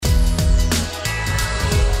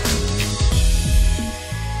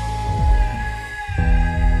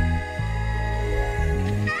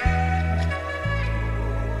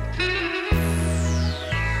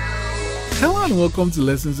welcome to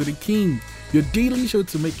Lessons with the King, your daily show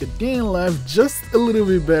to make your day in life just a little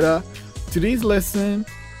bit better. Today's lesson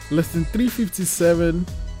 357.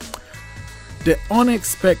 The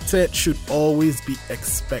unexpected should always be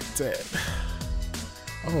expected.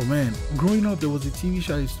 Oh man, growing up there was a TV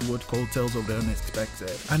show I used to watch called Tales of the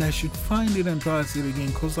Unexpected, and I should find it and try to see it again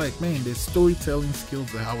because man, the storytelling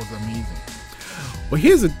skills that was amazing. But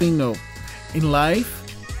here's the thing though, in life,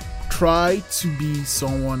 try to be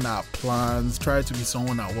someone that plans, try to be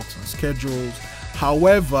someone that works on schedules.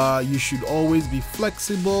 However, you should always be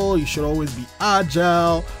flexible, you should always be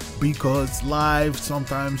agile, because life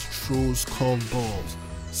sometimes throws curveballs.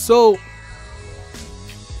 So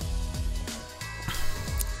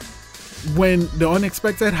when the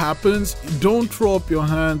unexpected happens, don't throw up your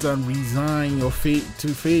hands and resign your fate to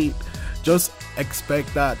fate. Just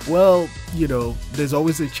expect that, there's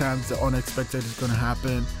always a chance the unexpected is going to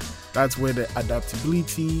happen. That's where the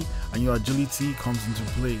adaptability and your agility comes into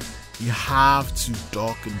play. You have to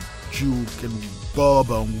duck and juke and bob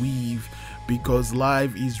and weave, because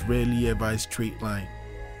life is rarely ever a straight line.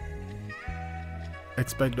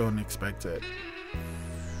 Expect the unexpected.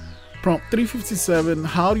 Prompt 357.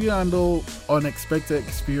 How do you handle unexpected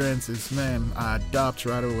experiences? Man, I adapt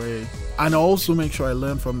right away, and I also make sure I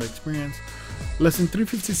learn from the experience. Lesson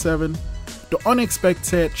 357. The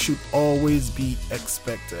unexpected should always be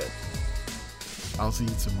expected. I'll see you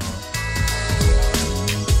tomorrow.